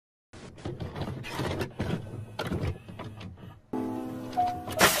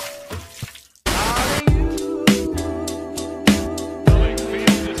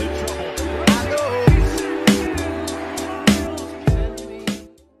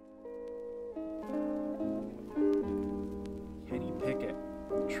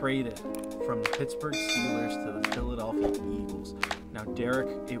traded from the Pittsburgh Steelers to the Philadelphia Eagles. Now, Derek,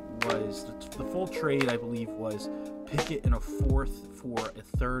 it was the full trade, I believe, was Pickett and a fourth for a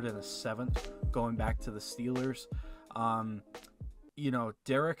third and a seventh going back to the Steelers.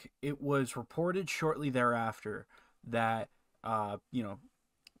 Derek, it was reported shortly thereafter that,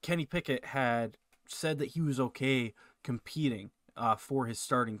 Kenny Pickett had said that he was okay competing for his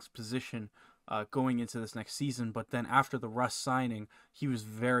starting position going into this next season. But then after the Russ signing, he was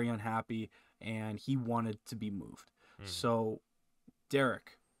very unhappy and he wanted to be moved. So,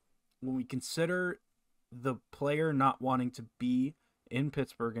 Derek, when we consider the player not wanting to be in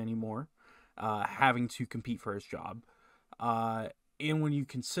Pittsburgh anymore, having to compete for his job, and when you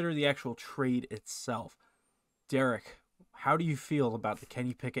consider the actual trade itself, Derek, how do you feel about the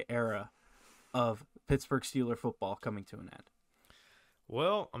Kenny Pickett era of Pittsburgh Steeler football coming to an end?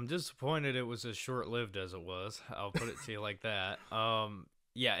 Well, I'm disappointed it was as short-lived as it was. I'll put it to you like that.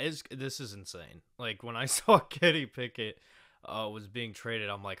 This is insane. Like, when I saw Kenny Pickett was being traded,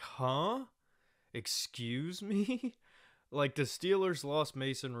 I'm like, huh? Excuse me? Like, the Steelers lost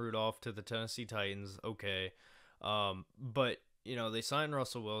Mason Rudolph to the Tennessee Titans, okay. But, they signed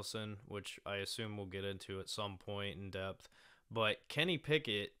Russell Wilson, which I assume we'll get into at some point in depth. But Kenny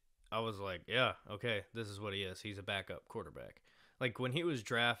Pickett, I was like, yeah, okay, this is what he is. He's a backup quarterback. Like, when he was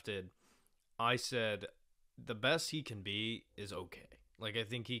drafted, I said the best he can be is okay. Like, I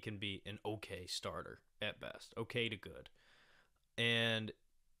think he can be an okay starter at best, okay to good. And,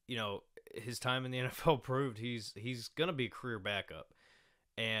 his time in the NFL proved he's going to be a career backup.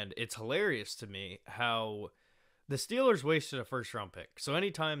 And it's hilarious to me how the Steelers wasted a first-round pick. So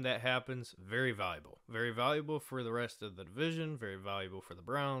anytime that happens, very valuable. Very valuable for the rest of the division, very valuable for the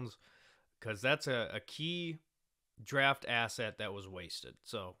Browns, because that's a key draft asset that was wasted.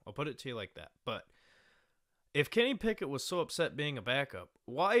 So I'll put it to you like that. But if Kenny Pickett was so upset being a backup,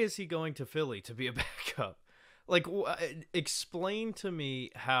 why is he going to Philly to be a backup? Like, explain to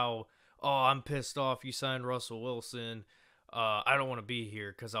me how, I'm pissed off you signed Russell Wilson. I don't want to be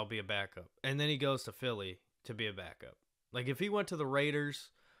here because I'll be a backup. And then he goes to Philly to be a backup. Like, if he went to the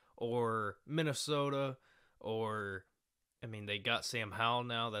Raiders or Minnesota or, they got Sam Howell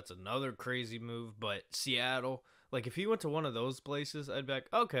now. That's another crazy move. But Seattle, like, if he went to one of those places, I'd be like,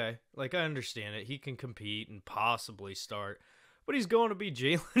 okay, like, I understand it. He can compete and possibly start. But he's going to be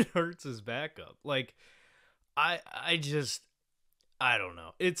Jalen Hurts' backup. Like, I don't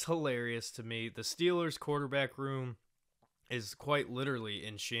know. It's hilarious to me. The Steelers quarterback room is quite literally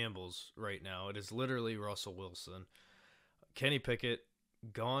in shambles right now. It is literally Russell Wilson. Kenny Pickett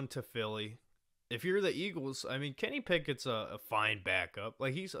gone to Philly. If you're the Eagles, Kenny Pickett's a fine backup.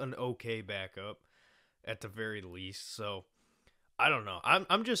 Like, he's an okay backup at the very least. So, I don't know.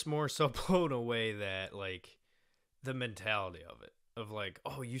 I'm just more so blown away that, like, the mentality of it. Of like,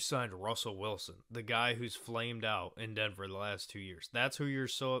 oh, you signed Russell Wilson, the guy who's flamed out in Denver the last 2 years. That's who you're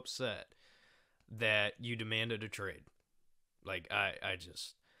so upset that you demanded a trade. Like, I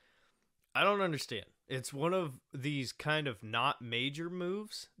don't understand. It's one of these kind of not major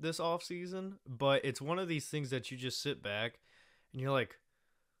moves this offseason, but it's one of these things that you just sit back and you're like,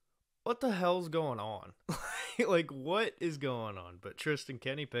 what the hell's going on? Like, what is going on? But Tristan,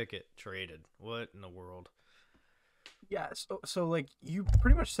 Kenny Pickett traded. What in the world? Yeah, so like, you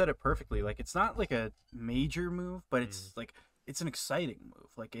pretty much said it perfectly. Like, it's not like a major move, but it's like, it's an exciting move.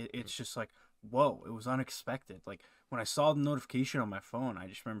 Like, it's just like, whoa, it was unexpected. Like, when I saw the notification on my phone, I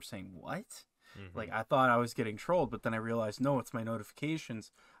just remember saying, what? Like, I thought I was getting trolled, but then I realized, no, it's my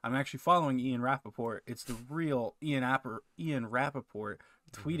notifications. I'm actually following Ian Rappaport. It's the real Ian Rappaport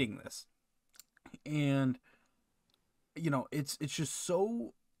tweeting this. And, it's just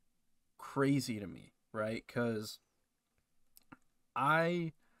so crazy to me, right? Because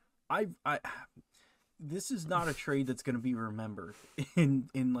this is not a trade that's going to be remembered in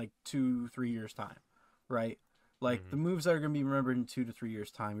like 2-3 years time, right? Like, the moves that are going to be remembered in 2 to 3 years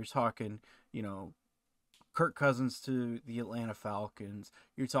time, you're talking, Kirk Cousins to the Atlanta Falcons.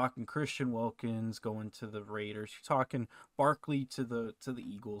 You're talking Christian Wilkins going to the Raiders. You're talking Barkley to the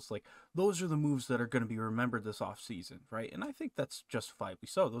Eagles. Like, those are the moves that are going to be remembered this offseason, right? And I think that's justifiably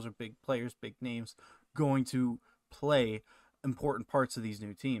so. Those are big players, big names going to play important parts of these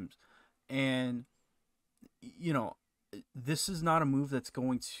new teams. And, this is not a move that's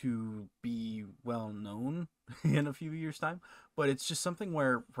going to be well known in a few years' time, but it's just something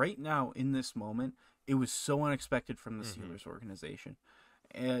where right now in this moment, it was so unexpected from the Steelers organization.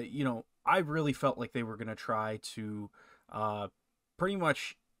 I really felt like they were going to try to pretty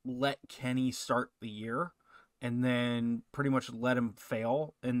much let Kenny start the year and then pretty much let him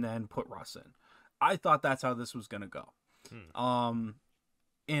fail and then put Russ in. I thought that's how this was going to go.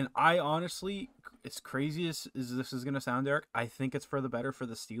 And I honestly, as crazy as this is going to sound, Derek, I think it's for the better for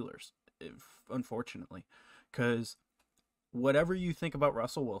the Steelers, unfortunately. Because whatever you think about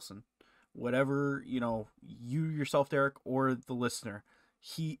Russell Wilson, whatever, you yourself, Derek, or the listener,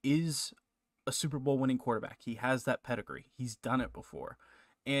 he is a Super Bowl winning quarterback. He has that pedigree. He's done it before.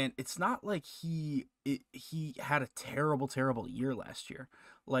 And it's not like he had a terrible year last year.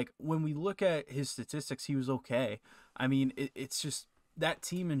 Like when we look at his statistics, he was okay. I mean, it's just that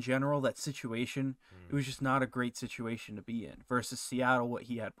team in general, that situation, it was just not a great situation to be in. Versus Seattle, what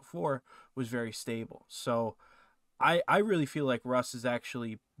he had before was very stable. So I really feel like Russ is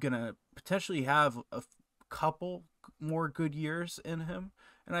actually gonna potentially have a couple more good years in him,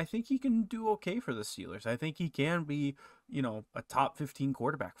 and I think he can do okay for the Steelers. I think he can be, a top 15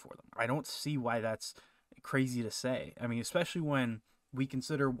 quarterback for them. I don't see why that's crazy to say. I mean, especially when we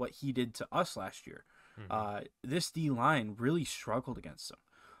consider what he did to us last year. This D line really struggled against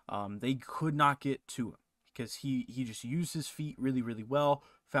him. They could not get to him because he just used his feet really well,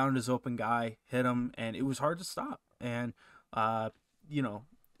 found his open guy, hit him, and it was hard to stop. And you know,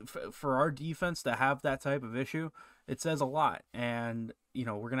 for our defense to have that type of issue, it says a lot. And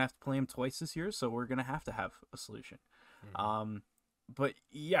we're gonna have to play him twice this year, so we're gonna have to have a solution. But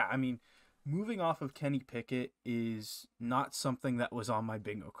yeah, I mean, moving off of Kenny Pickett is not something that was on my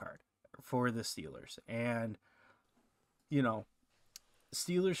bingo card for the Steelers. And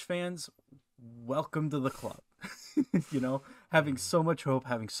Steelers fans, welcome to the club. Having so much hope,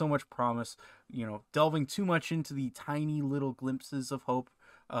 having so much promise, delving too much into the tiny little glimpses of hope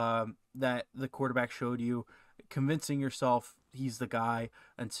that the quarterback showed you, convincing yourself he's the guy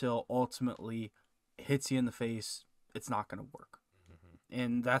until ultimately hits you in the face. It's not going to work.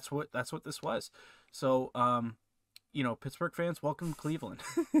 And that's what this was. So, Pittsburgh fans, welcome to Cleveland.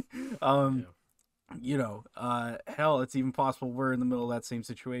 Hell, it's even possible we're in the middle of that same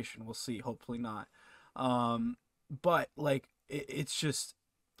situation. We'll see. Hopefully not. But like, it's just,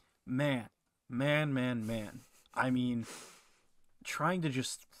 man. I mean, trying to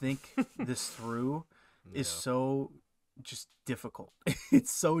just think this through is so just difficult.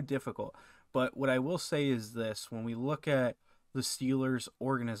 It's so difficult. But what I will say is this: when we look at the Steelers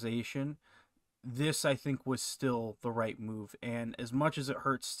organization, this I think was still the right move. And as much as it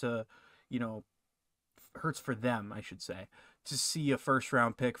hurts to, hurts for them, I should say, to see a first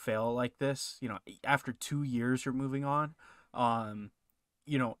round pick fail like this, after 2 years you're moving on,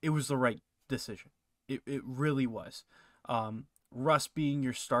 it was the right decision. It really was. Russ being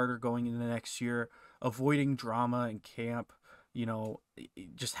your starter going into the next year, avoiding drama in camp,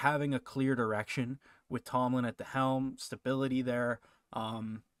 just having a clear direction with Tomlin at the helm, stability there,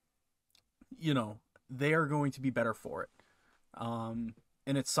 they are going to be better for it. And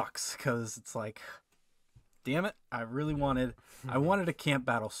it sucks because it's like, damn it, I wanted a camp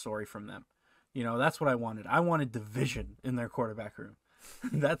battle story from them. That's what I wanted. I wanted division in their quarterback room.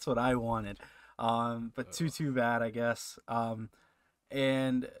 That's what I wanted. But too bad, I guess.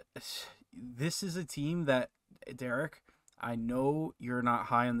 And this is a team that, Derek, I know you're not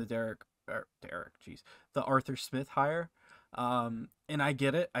high on the the Arthur Smith hire. And I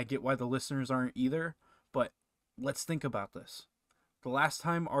get it. I get why the listeners aren't either. But let's think about this. The last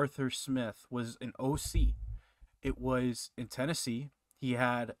time Arthur Smith was an OC, it was in Tennessee. He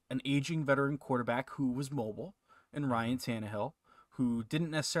had an aging veteran quarterback who was mobile, and Ryan Tannehill, who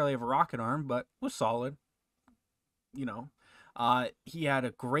didn't necessarily have a rocket arm, but was solid. He had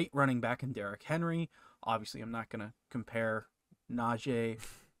a great running back in Derrick Henry. Obviously, I'm not going to compare Najee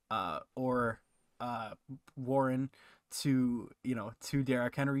or Warren to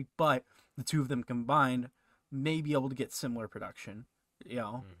Derrick Henry, but the two of them combined may be able to get similar production.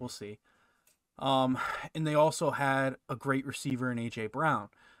 We'll see. And they also had a great receiver in A.J. Brown.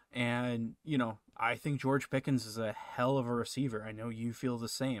 And, I think George Pickens is a hell of a receiver. I know you feel the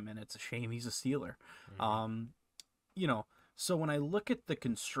same, and it's a shame he's a Steeler. So when I look at the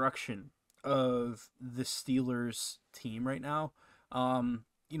construction of the Steelers team right now,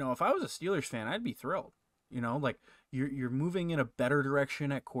 if I was a Steelers fan, I'd be thrilled. Like you're moving in a better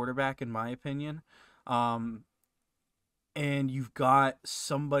direction at quarterback, in my opinion. And you've got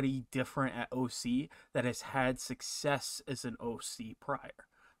somebody different at OC that has had success as an OC prior.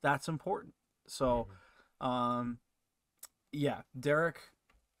 That's important. So, Derek,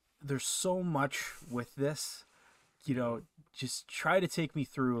 there's so much with this. Just try to take me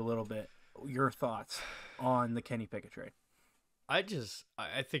through a little bit your thoughts on the Kenny Pickett trade. I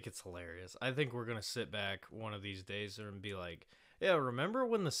think it's hilarious. I think we're going to sit back one of these days and be like, yeah, remember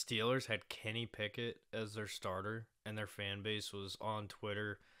when the Steelers had Kenny Pickett as their starter and their fan base was on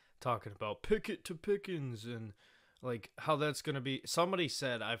Twitter talking about Pickett to Pickens and Like how that's gonna be. Somebody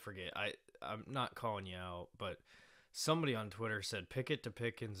said, I forget. I'm not calling you out, but somebody on Twitter said Pickett to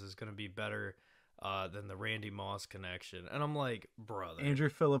Pickens is gonna be better than the Randy Moss connection, and I'm like, brother. Andrew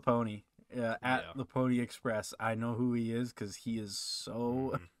Filipponi at Yeah. the Pony Express. I know who he is because he is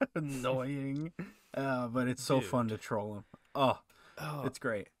so annoying, but it's so fun to troll him. Oh, it's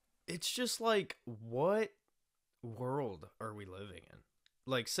great. It's just like, what world are we living in?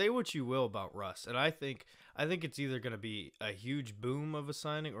 Like, say what you will about Russ, and I think it's either going to be a huge boom of a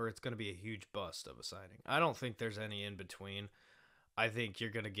signing or it's going to be a huge bust of a signing. I don't think there's any in between. I think you're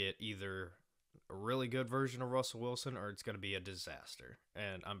going to get either a really good version of Russell Wilson or it's going to be a disaster.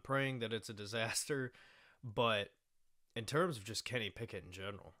 And I'm praying that it's a disaster, but in terms of just Kenny Pickett in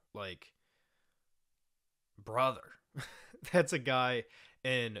general, like, brother, that's a guy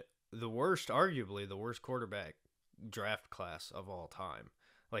in arguably the worst quarterback draft class of all time.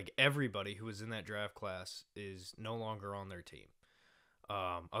 Like, everybody who was in that draft class is no longer on their team.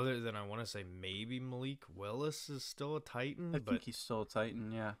 Other than, I want to say maybe Malik Willis is still a Titan. I think he's still a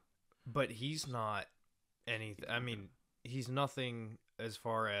Titan, yeah. But he's not anything. I mean, he's nothing as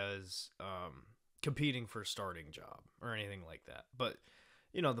far as competing for a starting job or anything like that. But,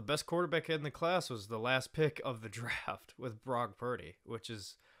 you know, the best quarterback in the class was the last pick of the draft with Brock Purdy, which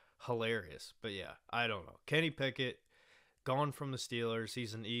is hilarious. But yeah, I don't know. Kenny Pickett, gone from the Steelers.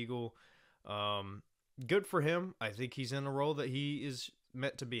 He's an Eagle. Good for him. I think he's in a role that he is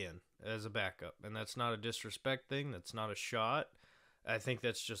meant to be in as a backup. And that's not a disrespect thing. That's not a shot. I think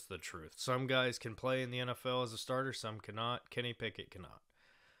that's just the truth. Some guys can play in the NFL as a starter. Some cannot. Kenny Pickett cannot.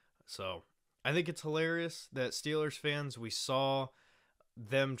 So I think it's hilarious that Steelers fans, we saw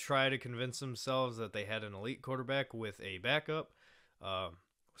them try to convince themselves that they had an elite quarterback with a backup.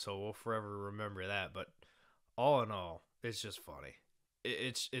 So we'll forever remember that. But all in all, it's just funny.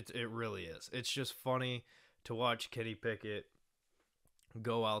 It really is. It's just funny to watch Kenny Pickett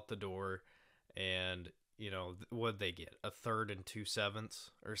go out the door and, you know, what'd they get? A 3rd and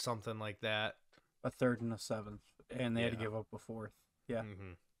 2/7 or something like that? A 3rd and a 7th. And they had to give up a 4th. Yeah.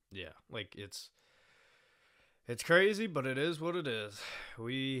 Mm-hmm. Yeah. Like, it's crazy, but it is what it is.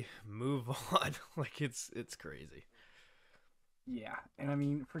 We move on. Like, it's crazy. Yeah. And I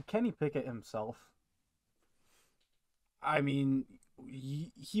mean, for Kenny Pickett himself, I mean,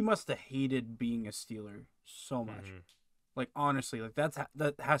 he must have hated being a Steeler so much. Mm-hmm. Like, honestly, like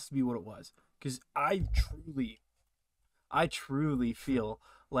that has to be what it was. Because I truly feel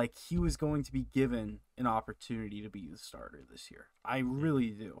like he was going to be given an opportunity to be the starter this year. I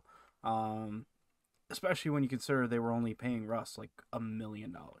really do. Especially when you consider they were only paying Russ like $1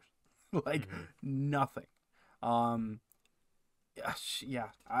 million. Like, nothing.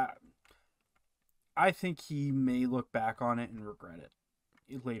 Yeah. I think he may look back on it and regret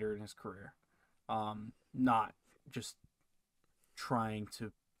it later in his career. Not just trying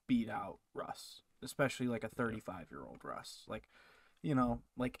to beat out Russ, especially like a 35-year-old Russ. Like, you know,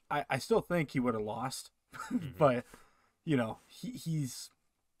 like I still think he would have lost, but you know, he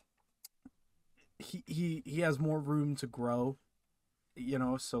has more room to grow, you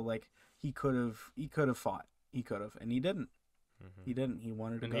know, so like he could have fought. He could have, and he didn't. He didn't. He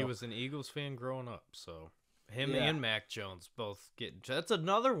wanted to go. And he was an Eagles fan growing up, so him and Mac Jones both get. That's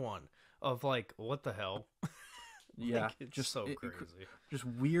another one of like, what the hell? Yeah, like, it's just so crazy. Just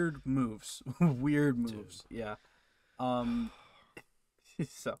weird moves. Weird moves. Dude. Yeah.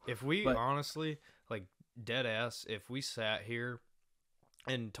 So if we honestly, like, dead ass, if we sat here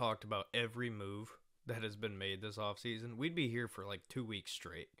and talked about every move that has been made this offseason, we'd be here for like 2 weeks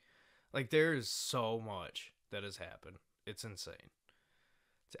straight. Like, there is so much that has happened. It's insane.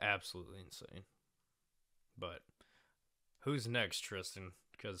 It's absolutely insane. But who's next, Tristan?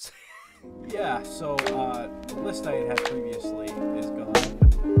 Because yeah, so the list I had previously is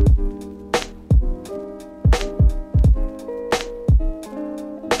gone.